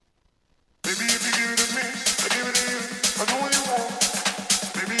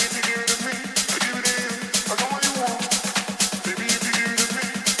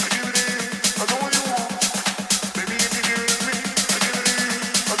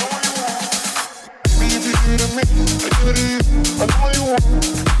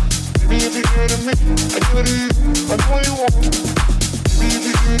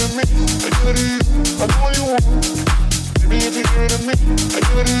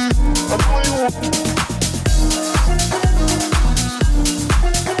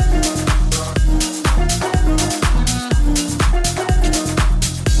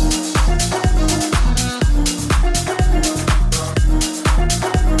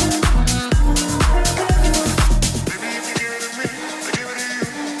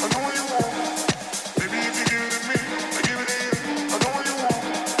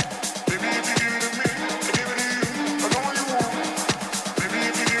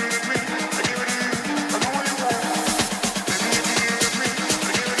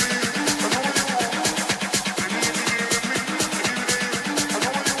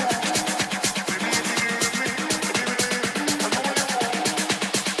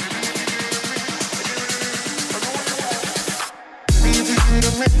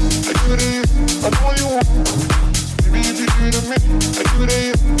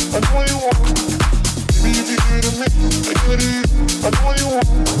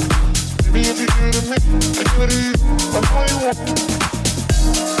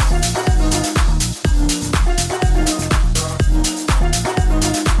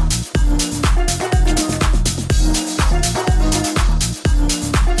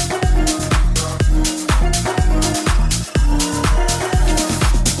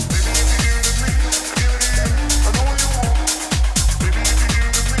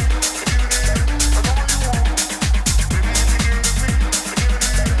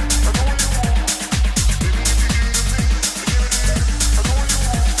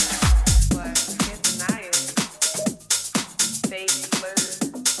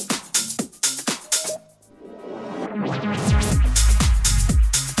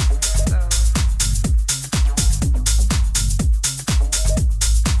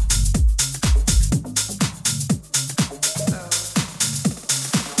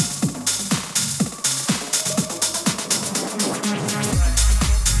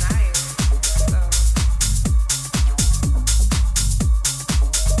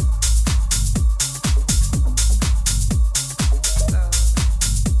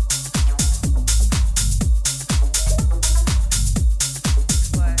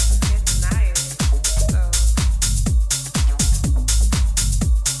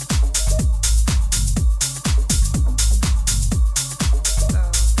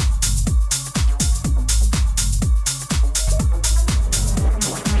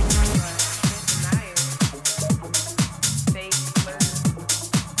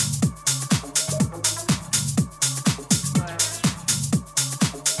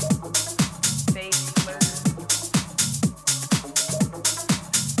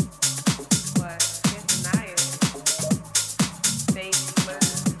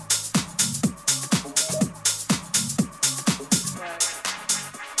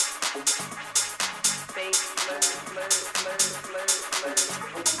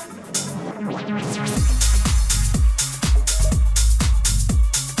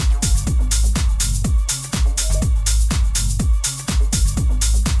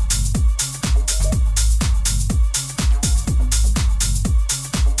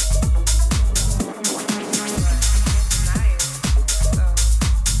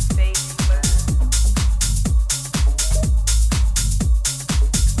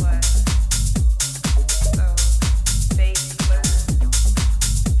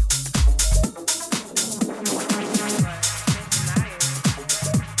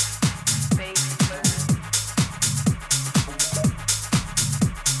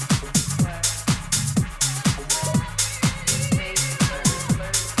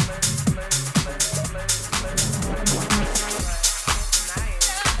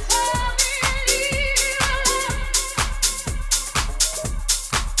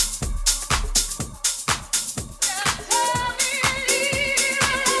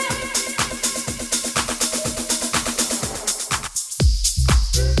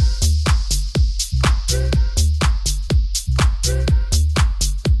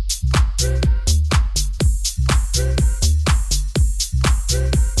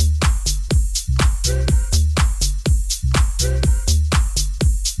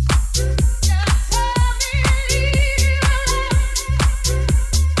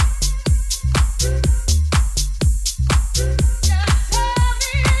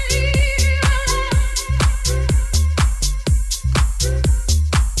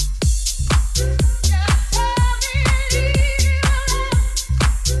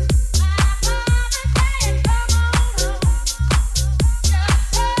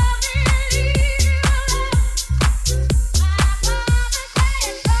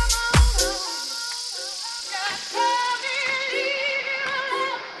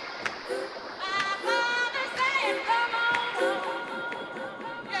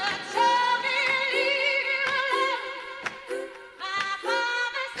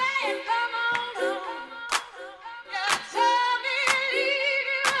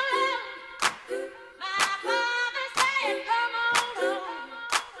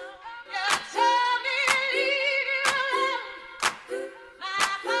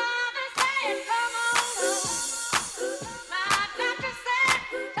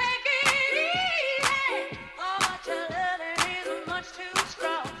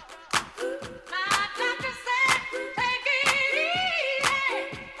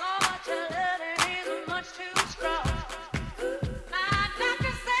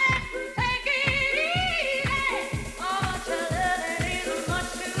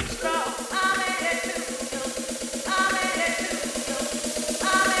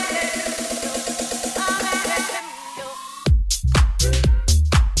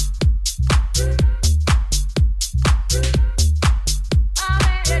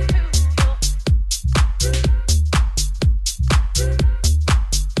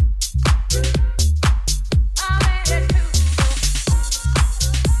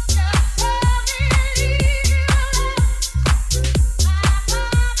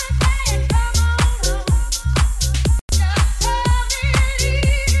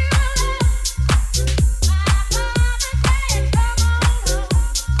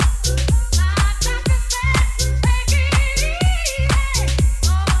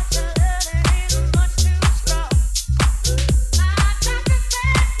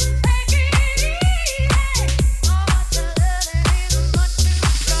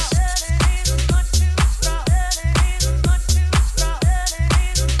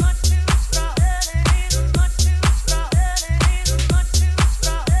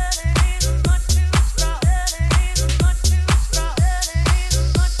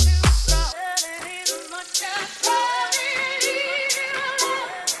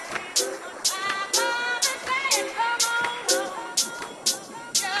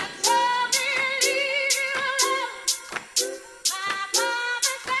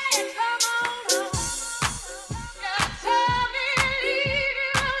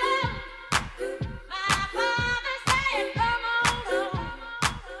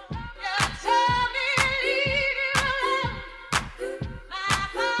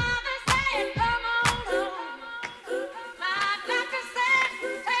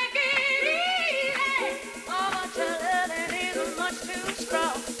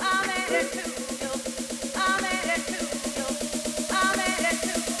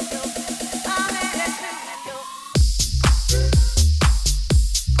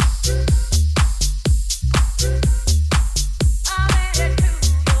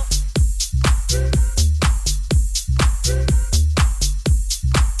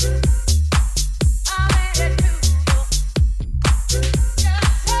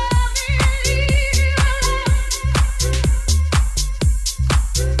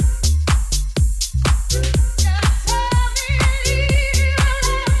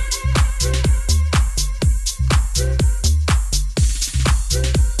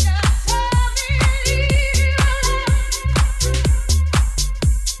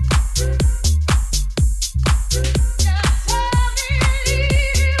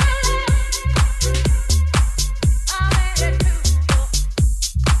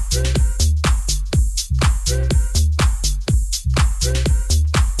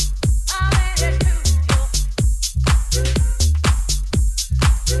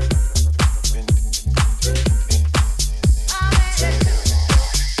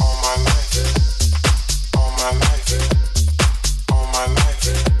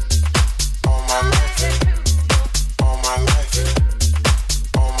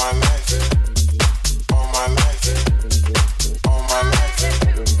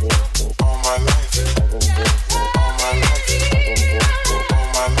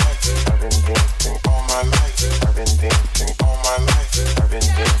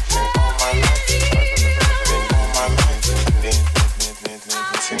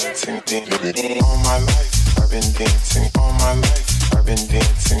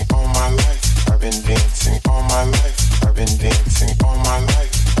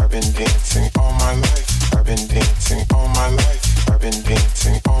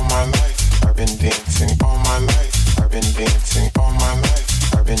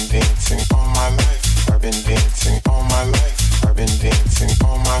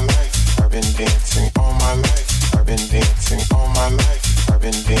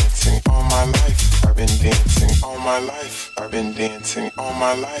All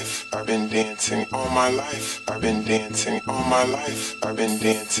my life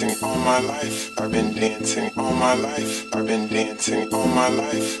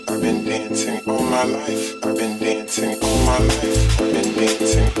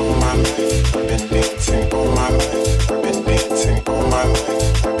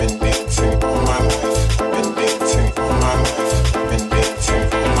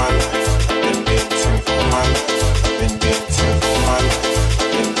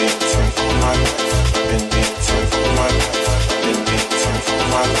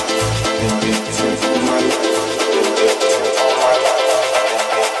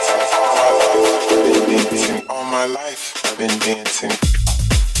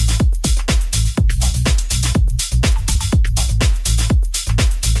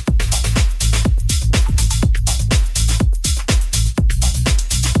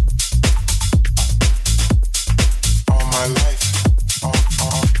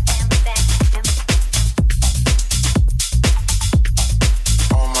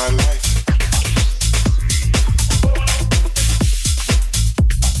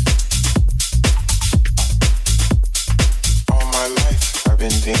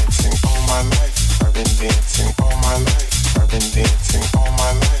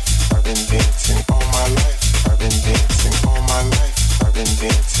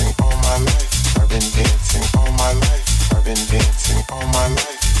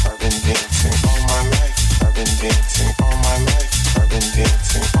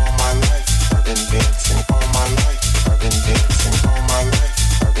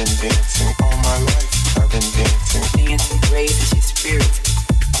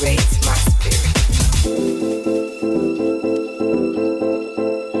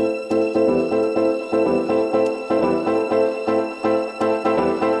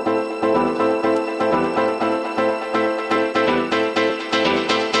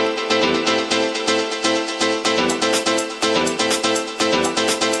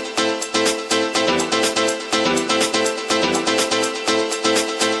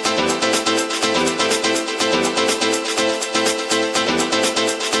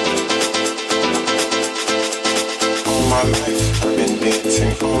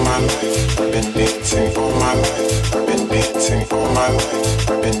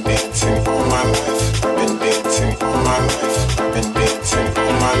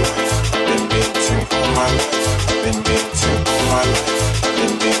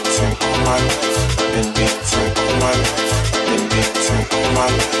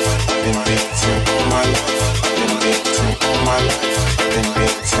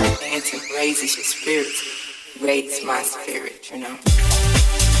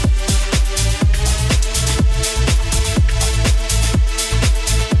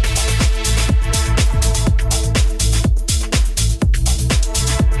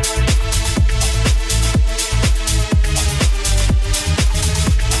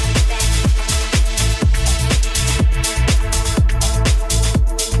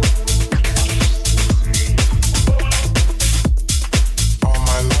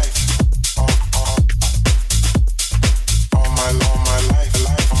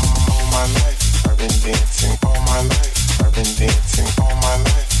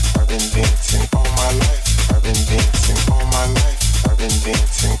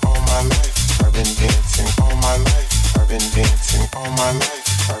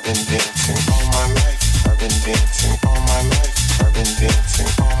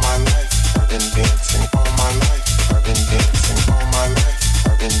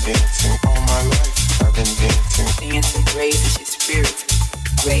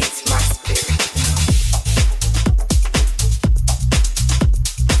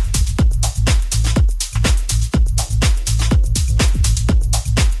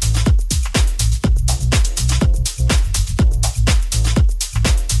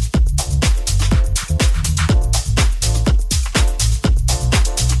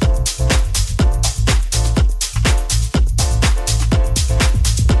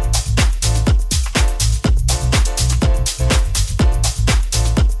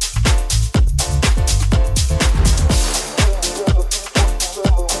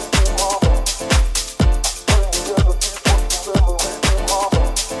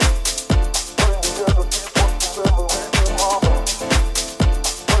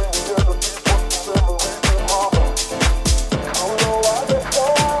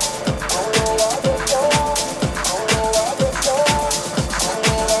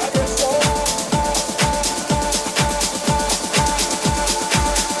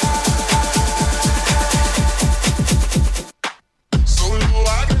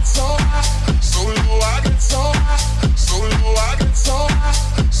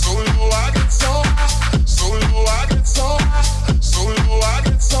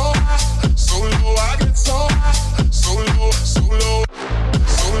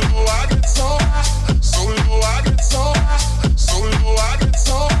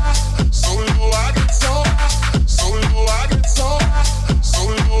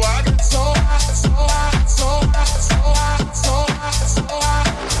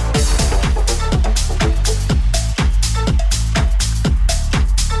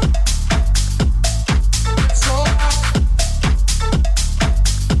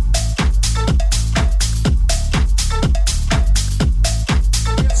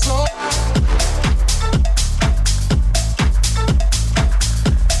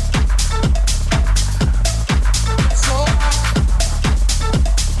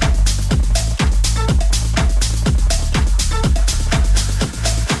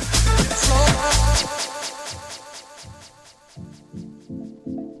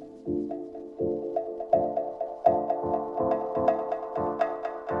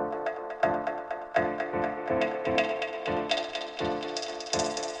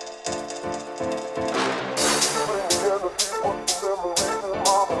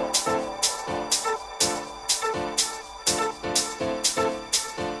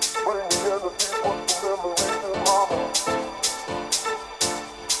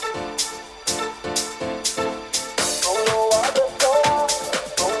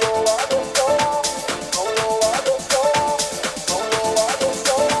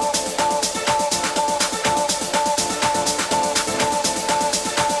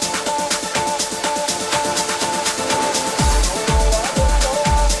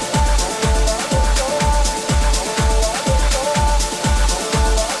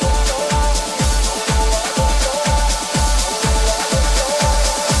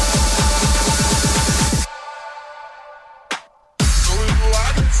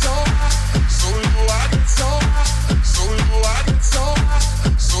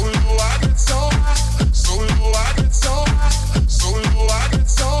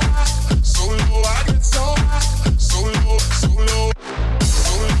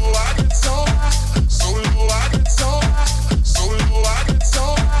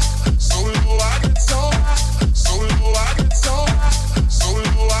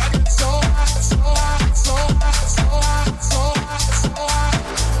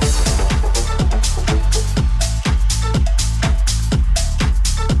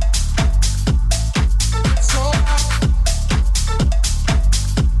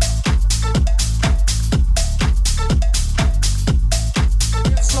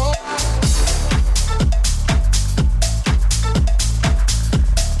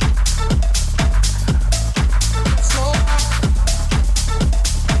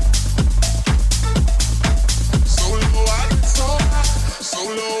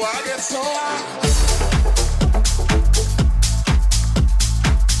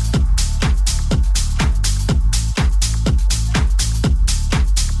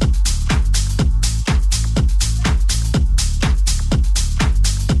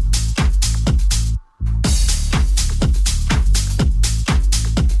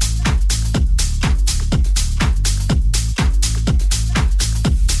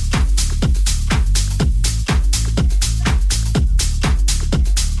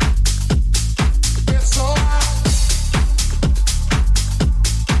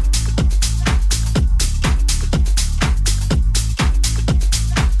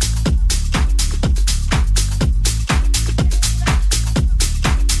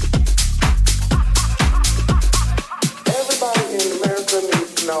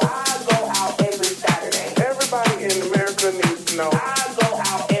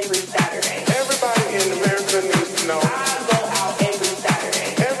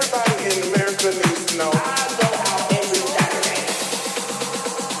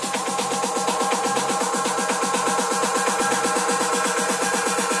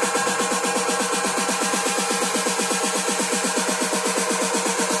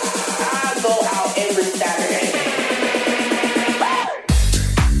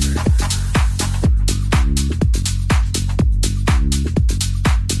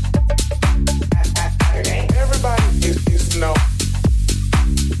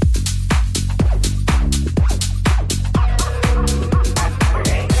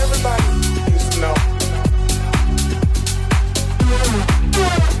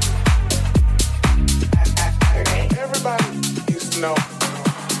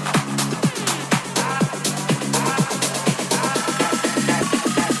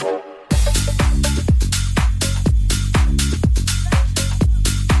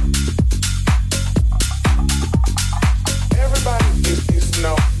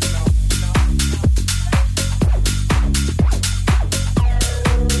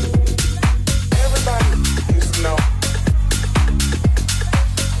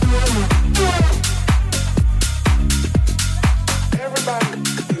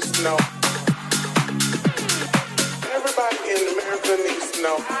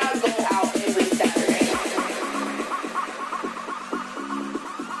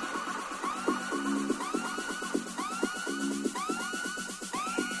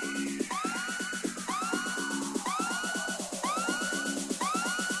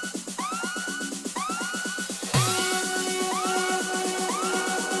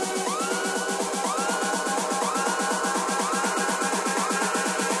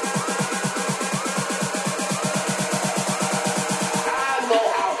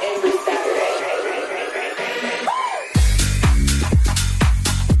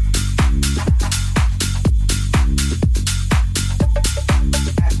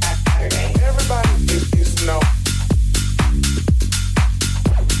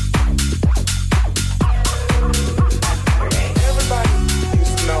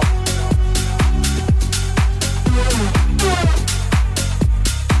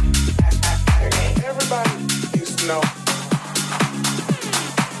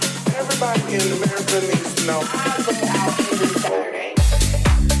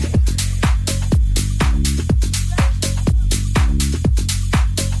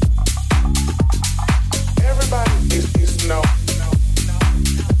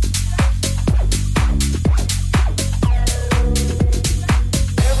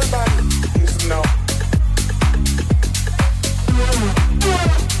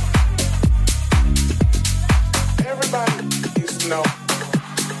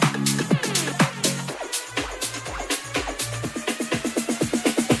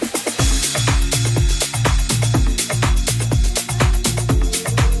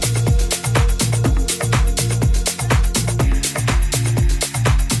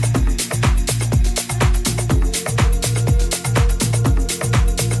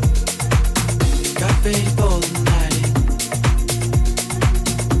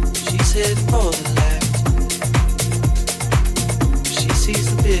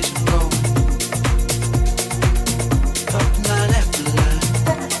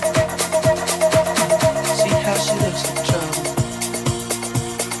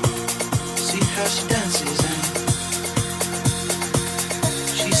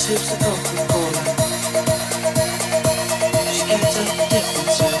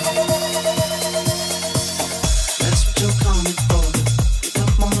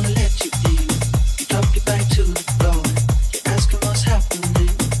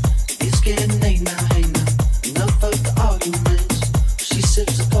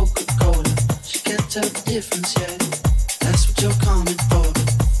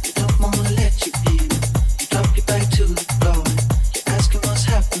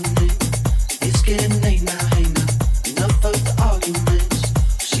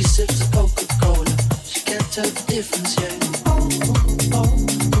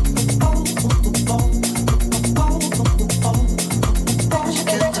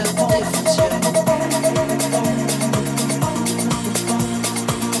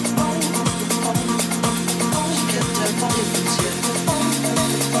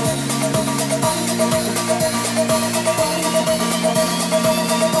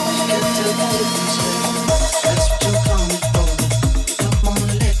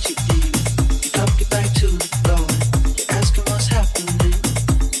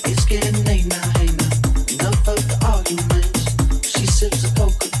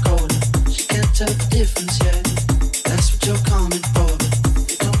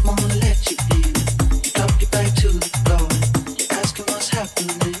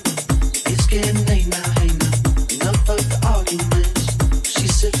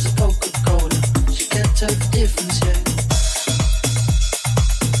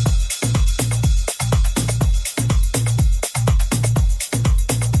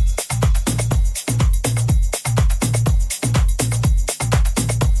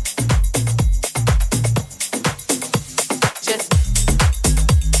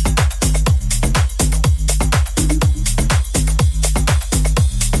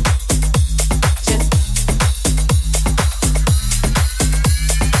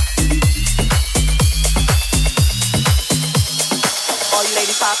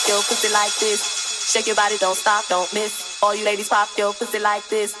Shake your body, don't stop, don't miss. All you ladies pop your pussy like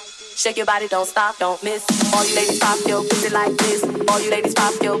this. Shake your body, don't stop, don't miss. All you ladies pop your pussy like this. All you ladies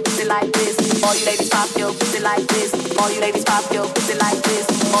pop your pussy like this. All you ladies pop your pussy like this. All you ladies pop your pussy like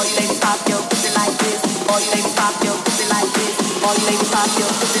this. All you ladies pop your pussy like this. All you ladies pop your pussy like this. All you ladies pop your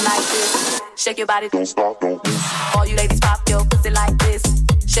pussy like this. Shake your body, don't stop, don't miss. All you ladies pop your pussy like this.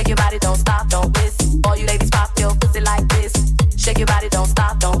 Shake your body, don't stop, don't miss. All you ladies pop your pussy like this. Shake your body, don't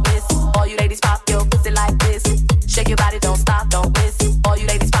stop, don't miss. All you ladies pop your pussy like this. Shake your body, don't stop, don't miss. All you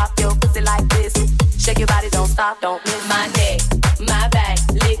ladies pop your pussy like this. Shake your body, don't stop, don't miss. My neck, my back,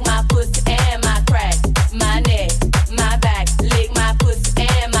 lick my pussy and my crack. My neck, my back, lick my pussy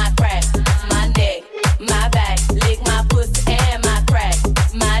and my crack. My neck, my back, lick my pussy and my crack.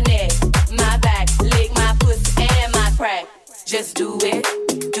 My neck, my back, lick my pussy and my crack. Just do it,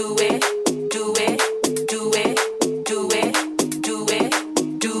 do it, do it, do it, do it, do it,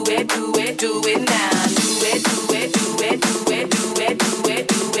 do it, do it, do it now. Do it, do it, do it, do it, do it, do it,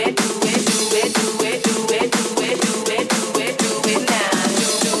 do it, do it, do it, do it, do it, do it, do it, do it, do it now.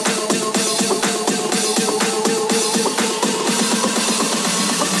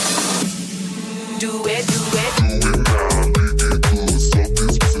 Do it, do it.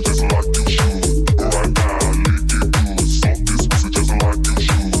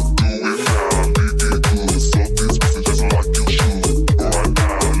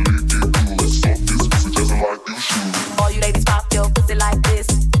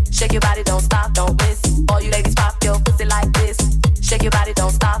 Shake your body, don't stop, don't miss. All you ladies pop your pussy like this. Shake your body,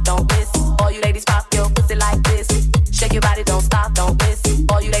 don't stop, don't miss. All you ladies pop your pussy like this. Shake your body, don't stop, don't miss.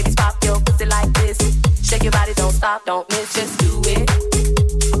 All you ladies pop your pussy like this. Shake your body, don't stop, don't miss. Just do it.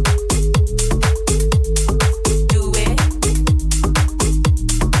 Do it.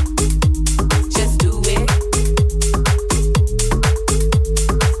 Just do it.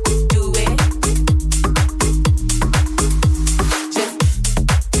 Do it.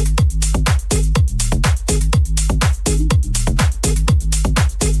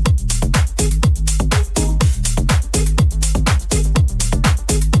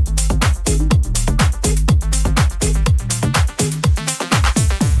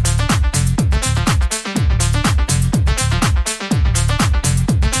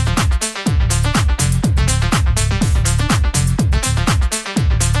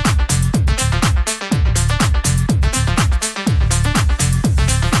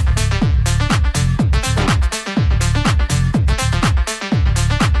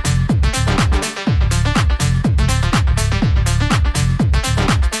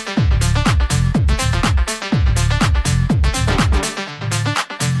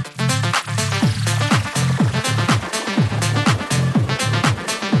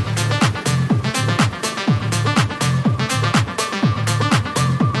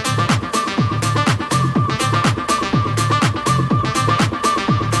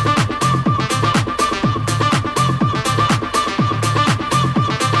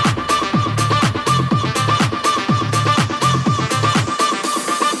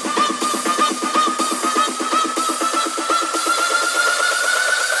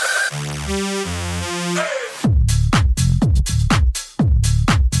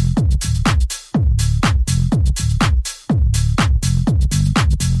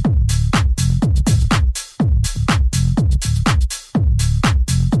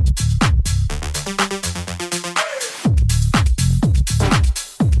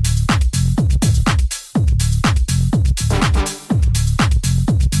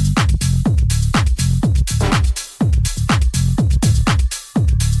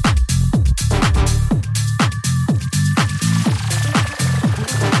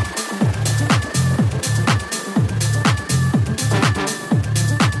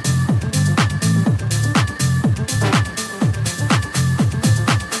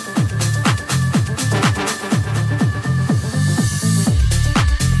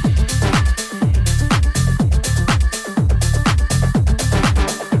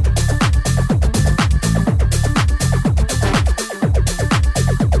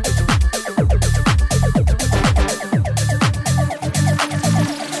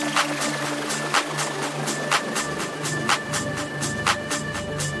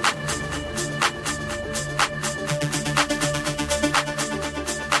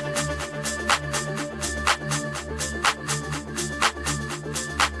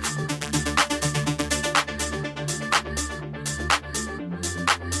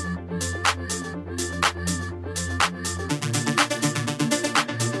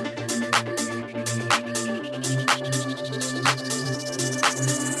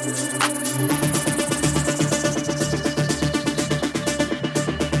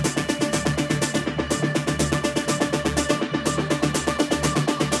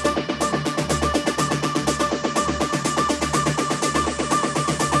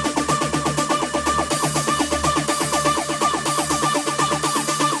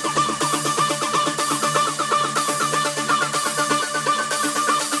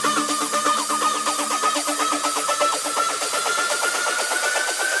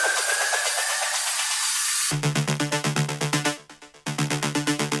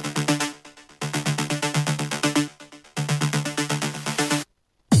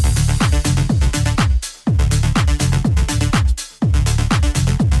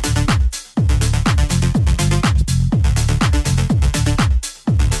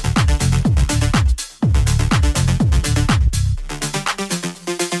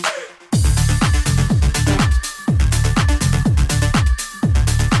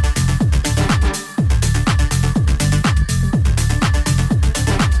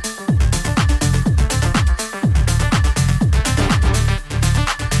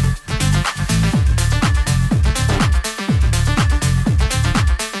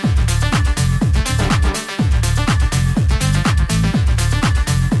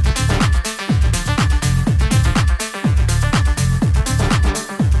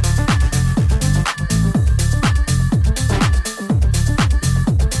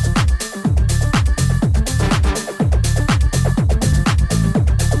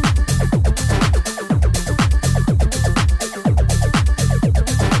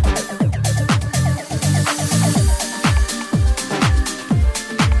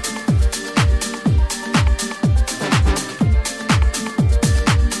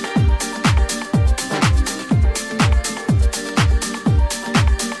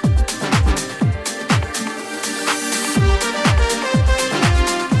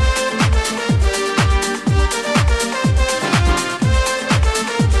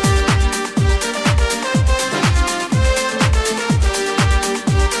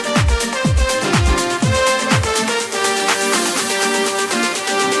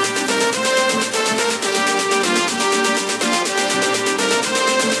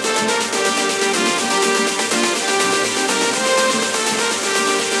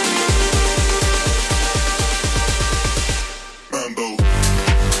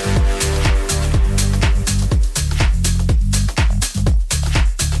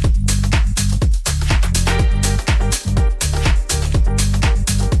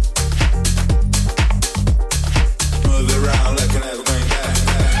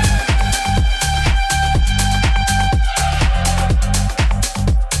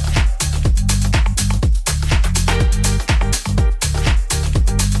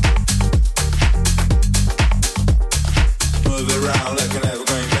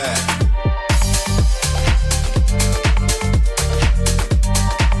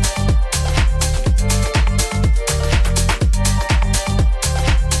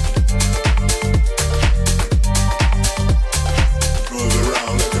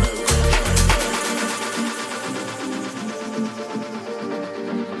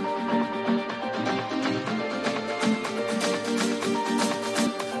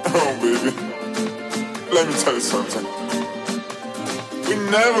 let me tell you something.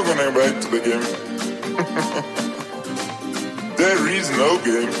 We're never gonna get back to the game. There is no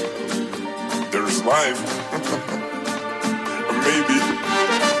game. There is life. Or maybe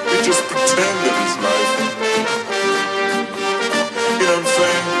we just pretend there is life. You know what I'm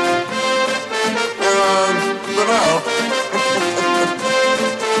saying? But now,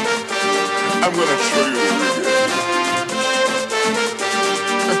 I'm gonna show you the real game.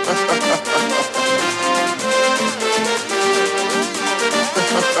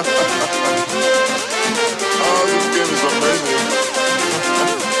 Oh, this game is amazing.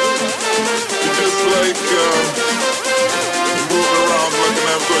 You just like move around like an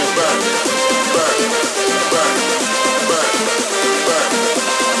I'm going back, back, back, back, back, back,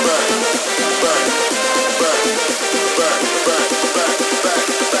 back, back, back, back, back, back, back, back, back,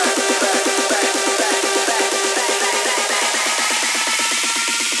 back, back, back.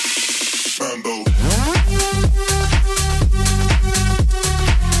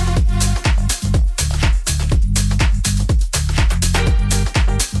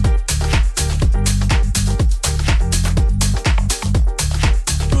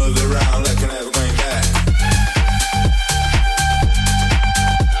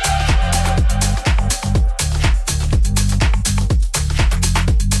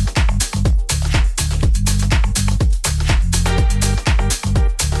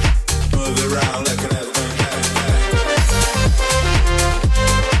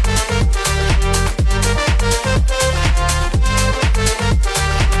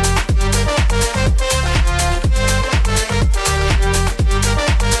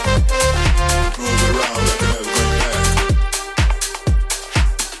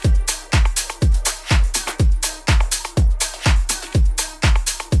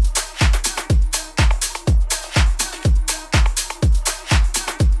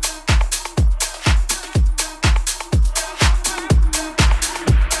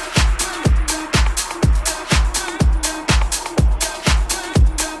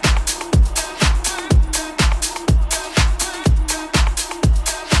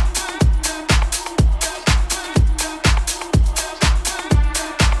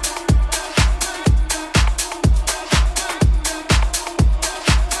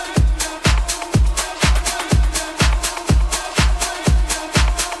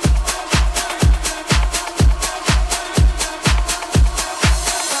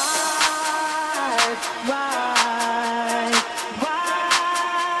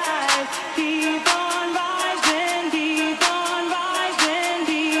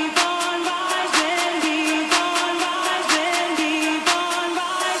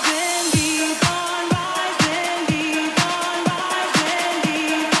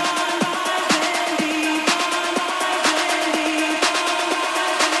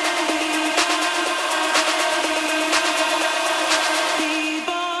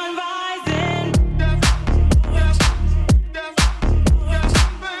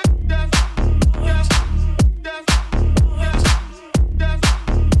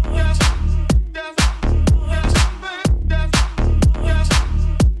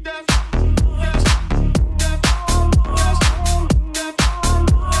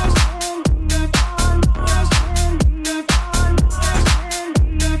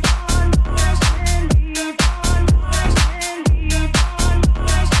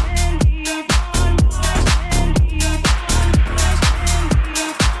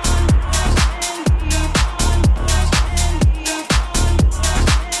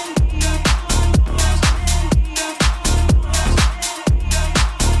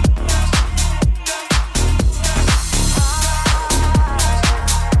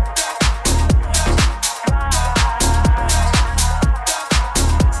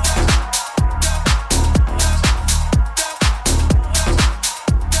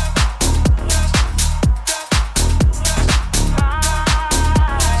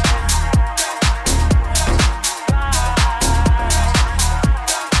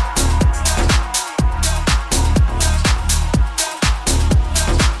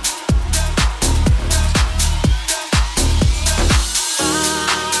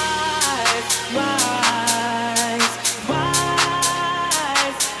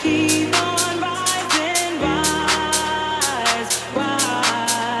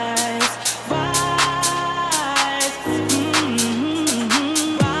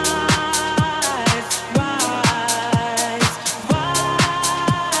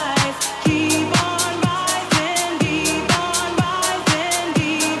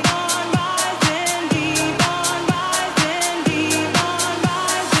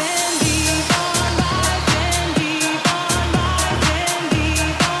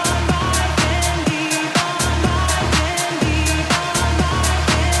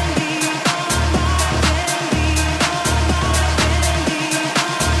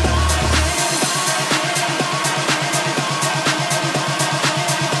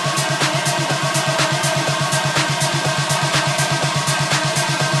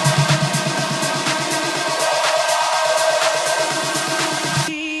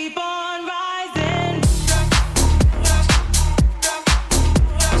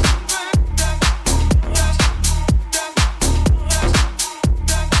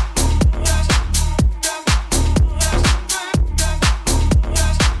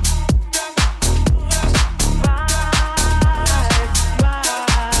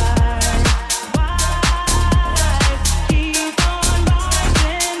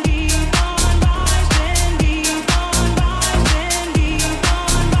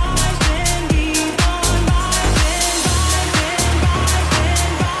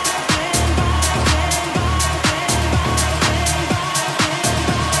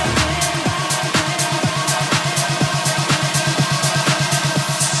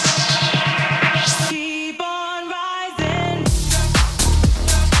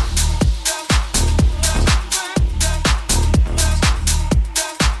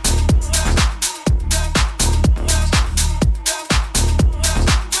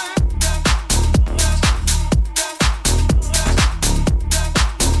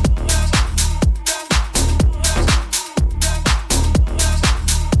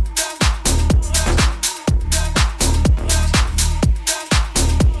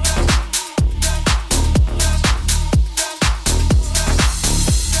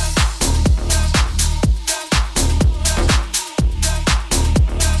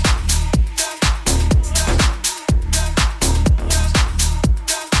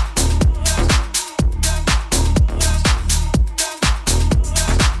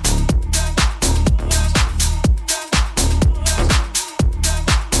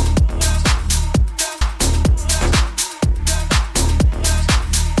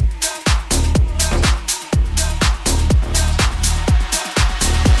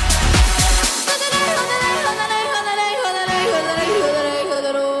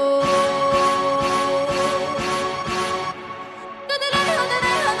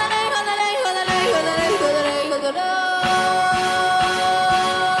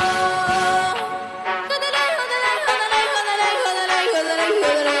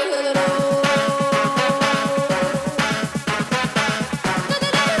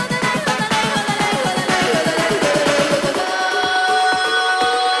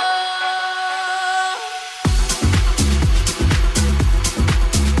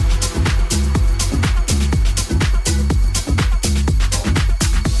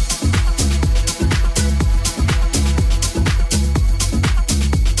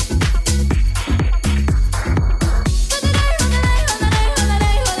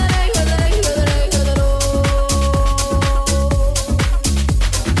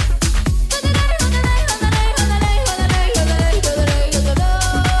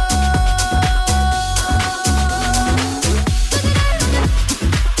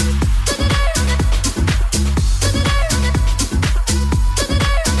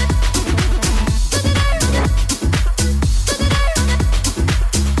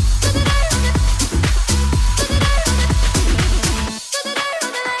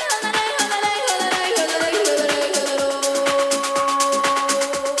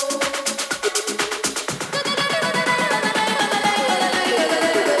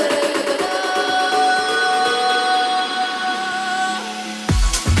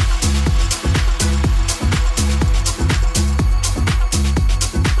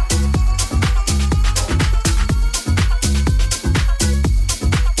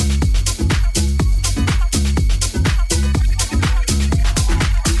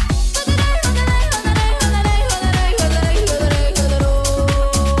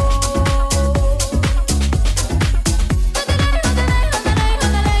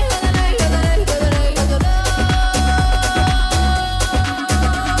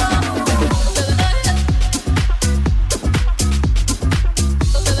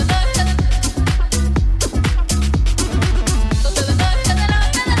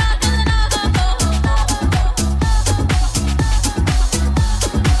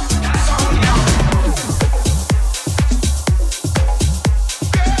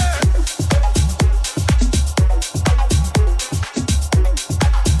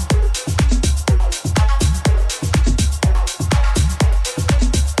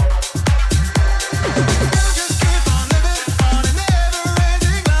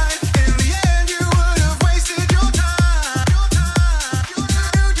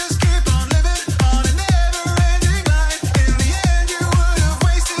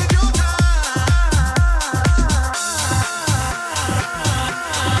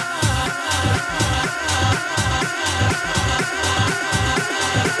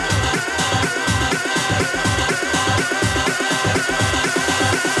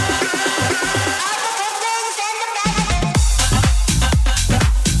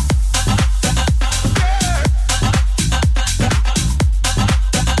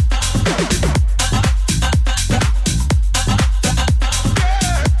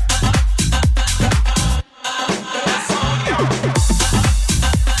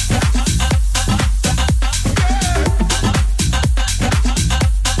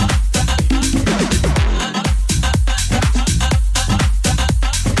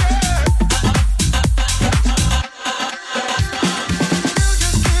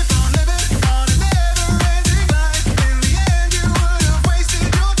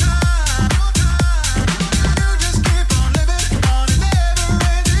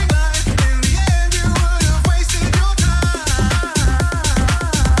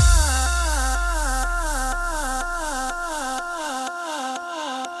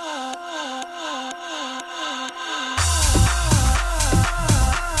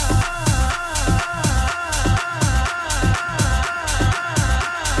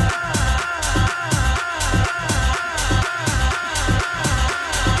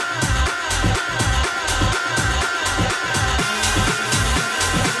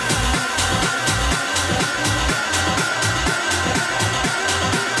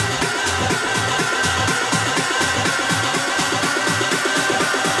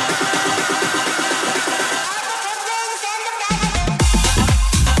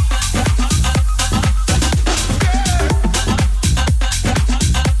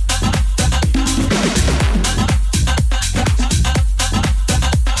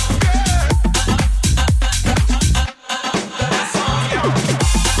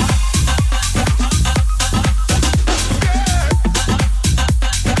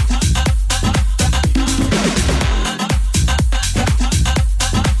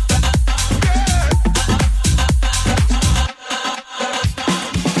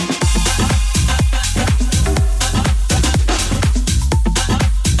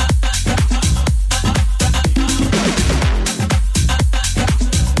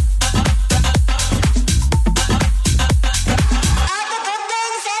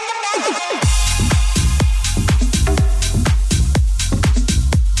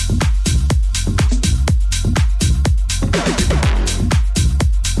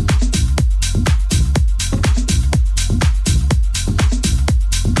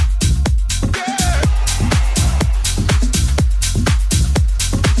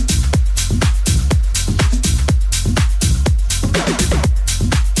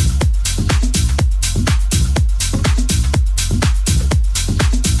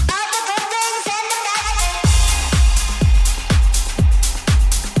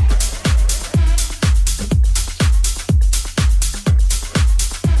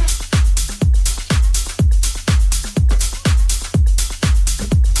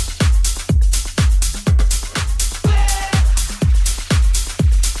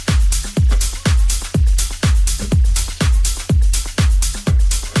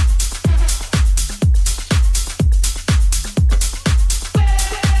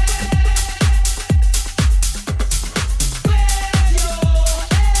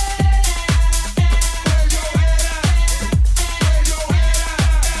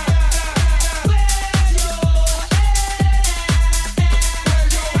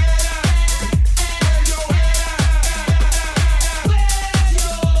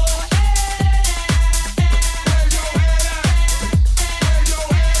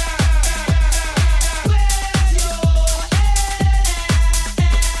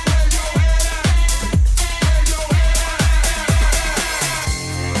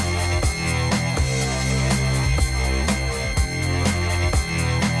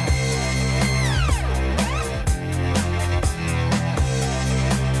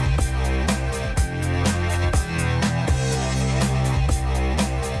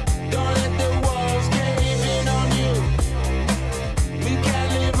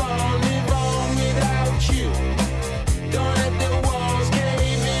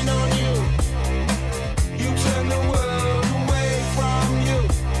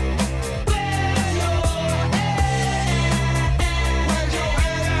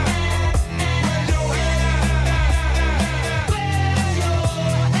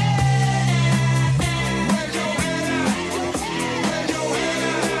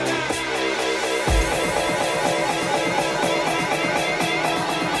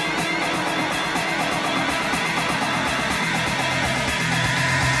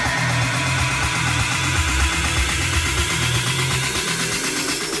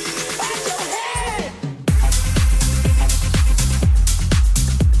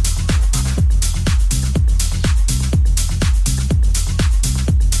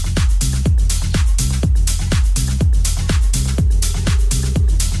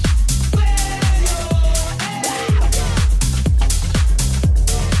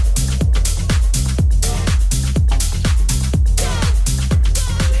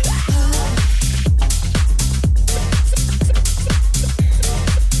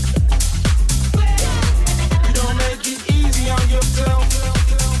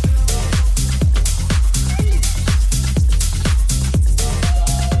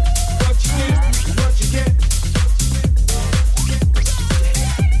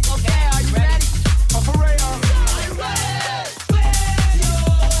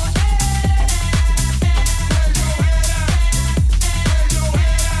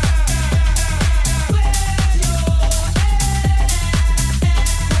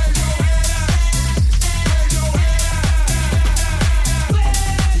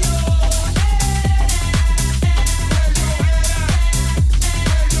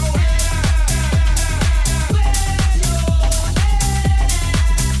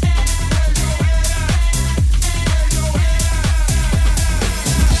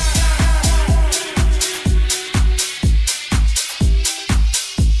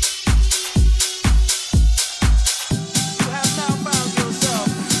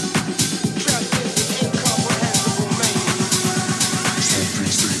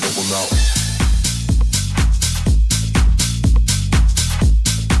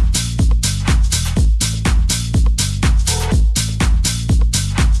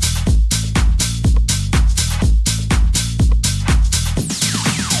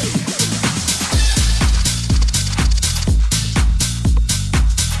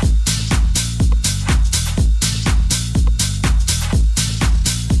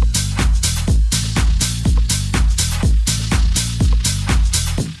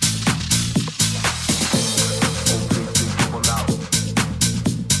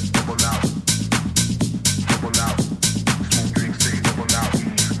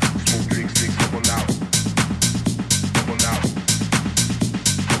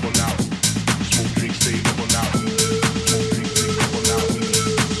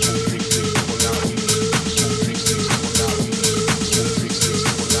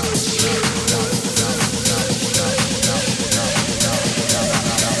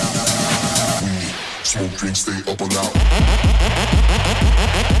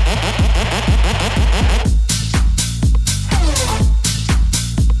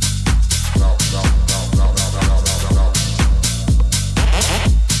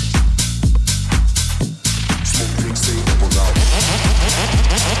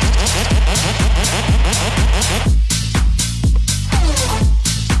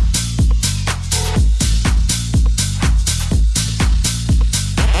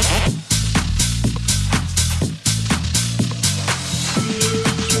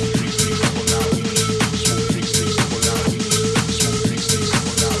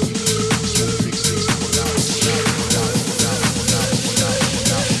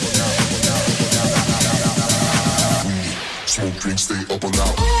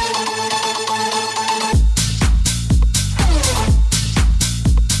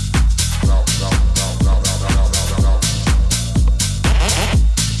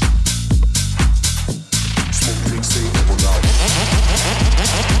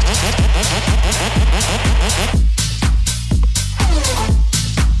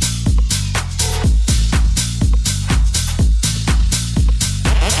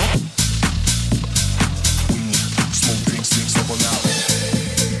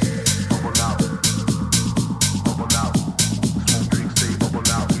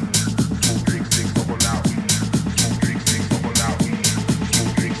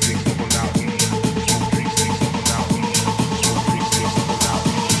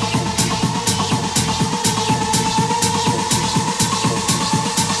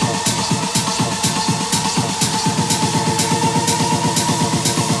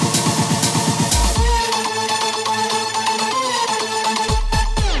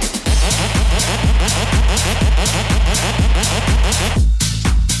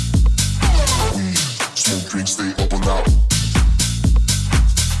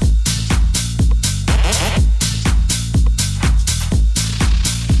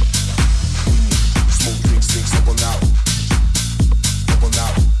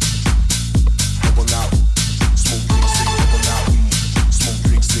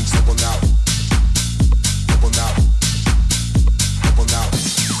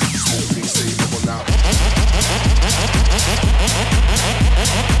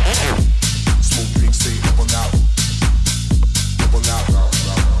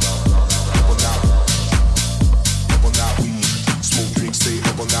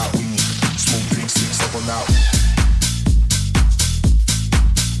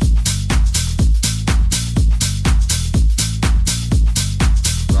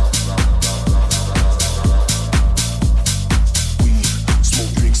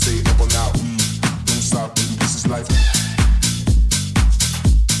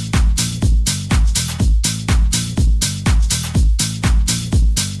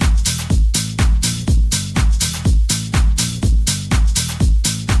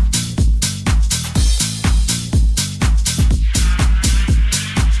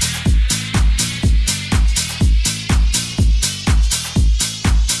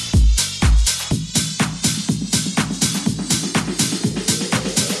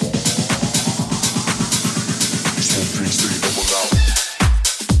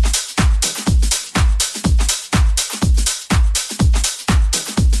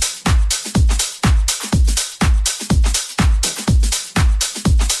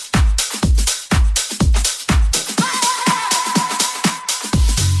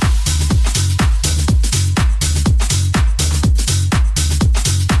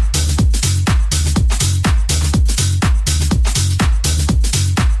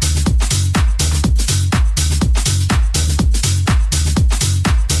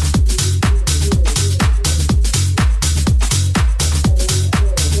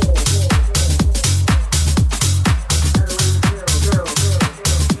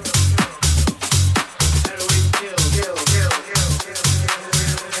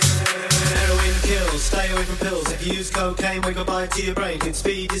 cocaine, wake up bite to your brain.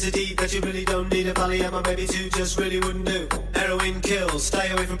 Speed is a deed that you really don't need. A Bali and my baby two just really wouldn't do. Heroin kills, stay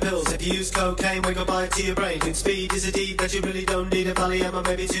away from pills. If you use cocaine, wake up bite to your brain. Speed is a deed that you really don't need. A Bali and my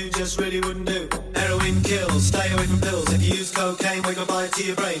baby two just really wouldn't do. Heroin kills, stay away from pills. If you use cocaine, wake up bite to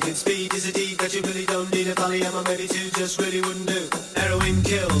your brain. Speed is a deed that you really don't need. A Bali and my baby two just really wouldn't do. Heroin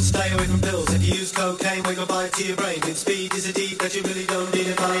kills, stay away from pills. If you use cocaine, wake up bite to your brain. Speed is a deed that you really don't need.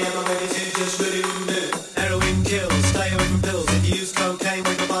 A Bali and my baby two just really wouldn't do. Heroin kills, stay away from pills. If you use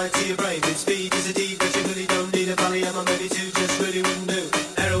cocaine, wake up bite to your brain. Speed is a deed that you really don't need. A Bali and my baby two just really wouldn't do.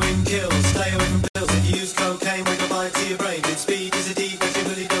 Heroin kills, stay away from pills. If you use cocaine, wake up bite to your brain. Speed is a deed that you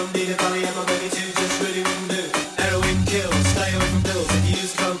really don't need. A Bali and my baby two just really wouldn't do. Heroin kills, stay away from pills. If you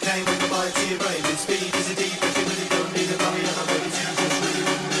use cocaine, wake up bite to your brain. Speed is a deed that you really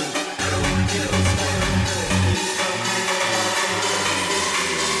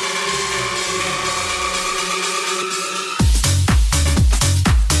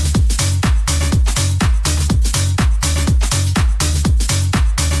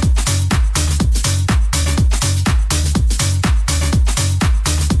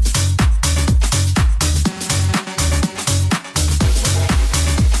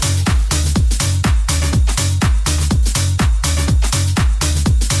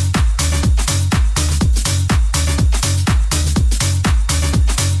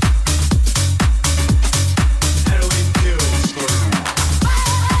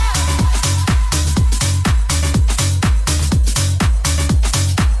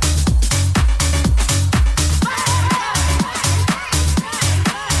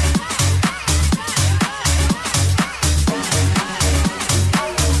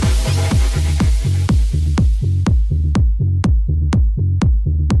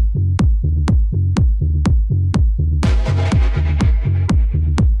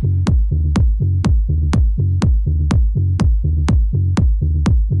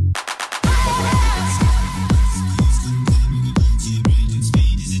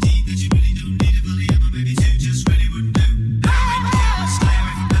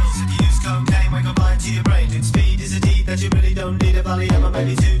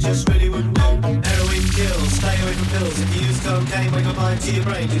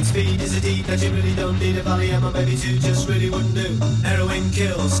your brain. And speed is a deed that you really don't need a Valium or maybe two just really wouldn't do. Heroin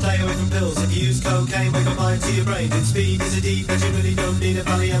kills, stay away from pills. If you use cocaine, wake up mind to your brain. And speed is a deed that you really don't need a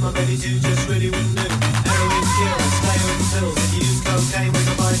Valium or maybe two just really wouldn't do. Heroin kills, stay away from pills. If you use cocaine, wake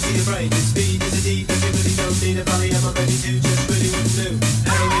up mind to your brain. And speed is a deed that you really don't need a Valium or maybe two just really wouldn't do.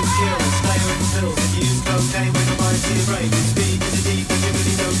 Heroin kills, stay away from pills. If you use cocaine, wake up mind to your brain. And speed is a deed that you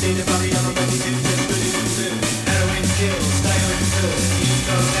really don't need a Valium or maybe two.